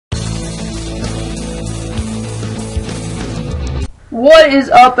What is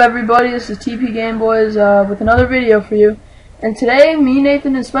up, everybody? This is TP Game Boys with another video for you. And today, me,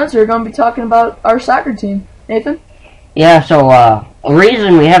 Nathan, and Spencer are going to be talking about our soccer team. Nathan? Yeah, so the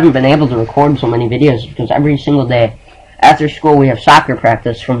reason we haven't been able to record so many videos is because every single day after school we have soccer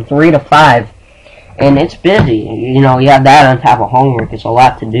practice from 3 to 5. And it's busy. You know, you have that on top of homework. It's a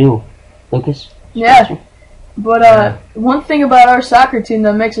lot to do. Lucas? Yeah. Spencer? But one thing about our soccer team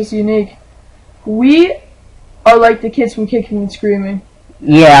that makes us unique, we are like the kids from Kicking and Screaming.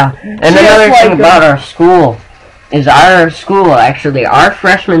 Yeah, and another thing about our school is our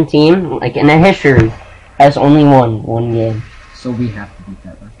freshman team, like in the history, has only won one game. So we have to beat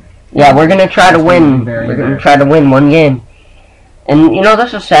that record. Yeah, we're gonna try to win. We're gonna try to win one game. And you know,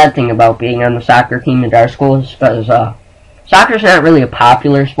 that's a sad thing about being on the soccer team at our school is because soccer's not really a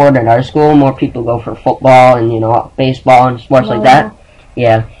popular sport at our school. More people go for football and baseball and sports like that.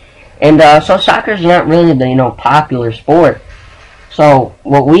 Yeah. And so soccer's not really the popular sport. So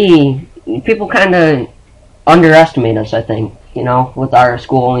people kind of underestimate us, I think, with our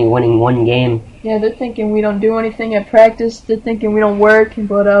school only winning one game. Yeah, they're thinking we don't do anything at practice. They're thinking we don't work,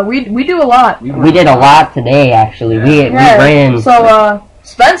 but we do a lot. We did a lot today, actually. We ran. So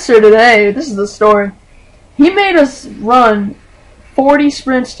Spencer today, this is the story. He made us run 40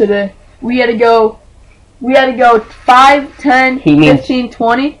 sprints today. We had to go 5, 10, 15,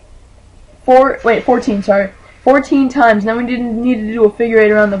 20. 14, sorry. 14 times. Then we didn't need to do a figure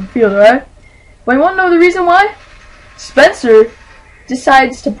 8 around the field, alright? But you want to know the reason why? Spencer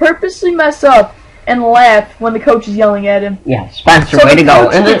decides to purposely mess up and laugh when the coach is yelling at him. Yeah, Spencer, way to go.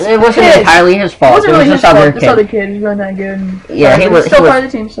 And it wasn't entirely his fault. It wasn't really his fault. This other kid. kid was really not good. Yeah, he was still part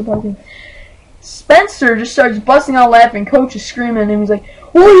of the team. Spencer just starts busting out laughing. Coach is screaming at him. He's like,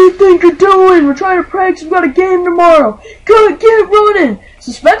 "What do you think you're doing? We're trying to practice. We've got a game tomorrow. Go, get running."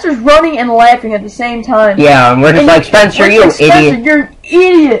 So Spencer's running and laughing at the same time. Yeah, and we're just like, Spencer, you idiot. Spencer, you're an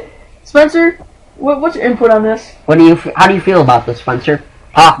idiot. Spencer, what's your input on this? How do you feel about this, Spencer?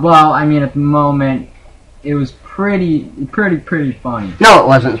 Well, I mean, at the moment, it was pretty funny. No, it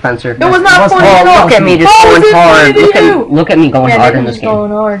wasn't, Spencer. It was not funny. Oh, look at me just going hard. Look at me going hard in this game. Going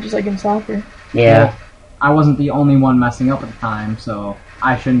hard, just like in soccer. Yeah. I wasn't the only one messing up at the time, so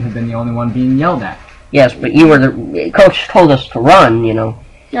I shouldn't have been the only one being yelled at. Yes, but you were the coach told us to run, Yeah,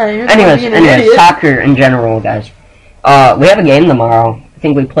 you're anyways, soccer in general, guys. We have a game tomorrow. I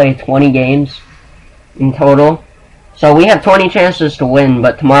think we play 20 games in total. So we have 20 chances to win,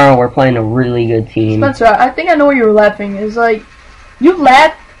 but tomorrow we're playing a really good team. Spencer, I think I know why you were laughing. It's like, you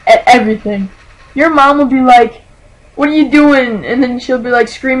laugh at everything. Your mom will be like, "What are you doing?" And then she'll be like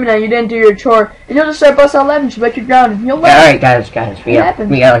screaming at you, "Didn't do your chore." And you'll just start busting out laughing. She'll be like, "You're grounded." And you'll laugh. Alright, guys. We got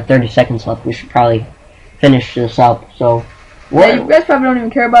like 30 seconds left. We should probably finish this up. So, yeah, you guys probably don't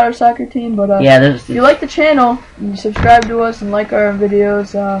even care about our soccer team, but if you like the channel, you subscribe to us and like our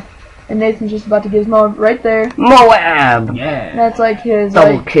videos. And Nathan's just about to get his Moab right there. Moab! Yeah. That's like his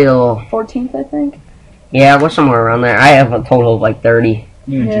double kill. 14th, I think. Yeah, we're somewhere around there. I have a total of like 30.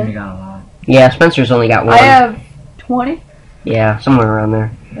 You and Jimmy got a lot. Yeah, Spencer's only got one. I have 20. Yeah, somewhere around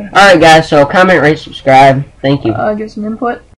there. Alright, guys, so comment, rate, subscribe. Thank you. Give some input.